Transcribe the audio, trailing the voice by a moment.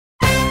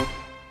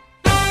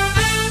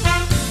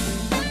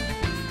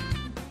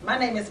My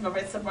name is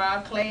Marissa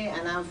Barclay,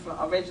 and I'm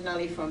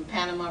originally from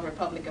Panama,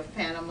 Republic of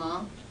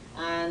Panama,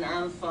 and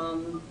I'm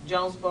from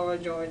Jonesboro,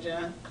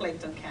 Georgia,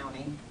 Clayton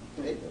County.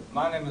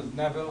 My name is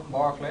Neville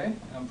Barclay.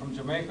 I'm from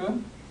Jamaica,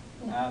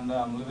 and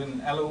I'm living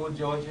in Elwood,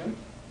 Georgia,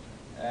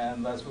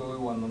 and that's where we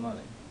won the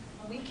money.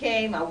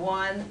 I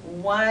won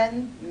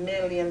 $1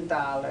 million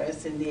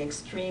in the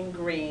Extreme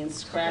Green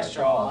Scratch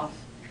Off,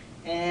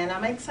 and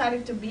I'm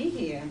excited to be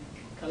here,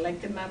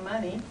 collecting my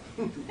money.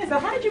 So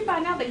how did you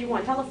find out that you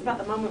won? Tell us about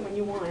the moment when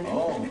you won.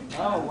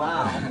 Oh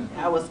wow.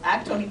 I was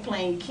actually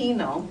playing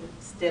Keno,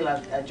 still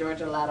a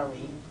Georgia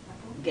lottery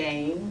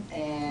game,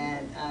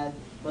 and I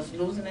was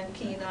losing in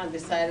Keno and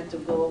decided to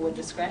go with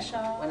the scratch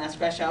off. When I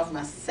scratched off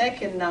my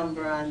second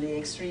number on the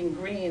Extreme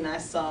Green, I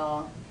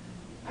thought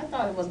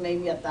it was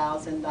maybe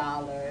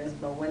 $1,000,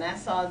 but when I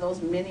saw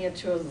those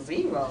miniature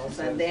zeros,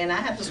 and then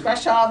I had to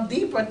scratch off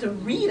deeper to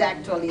read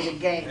actually the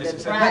game, the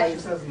prize. She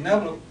says,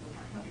 Neville,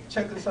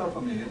 check this out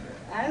for me.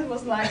 I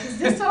was like, is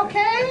this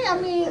okay? I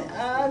mean,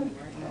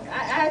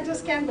 I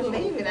just can't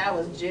believe it. I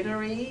was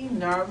jittery,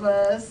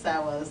 nervous, I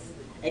was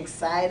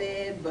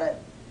excited, but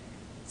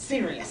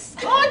serious.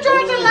 Oh,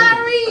 Georgia!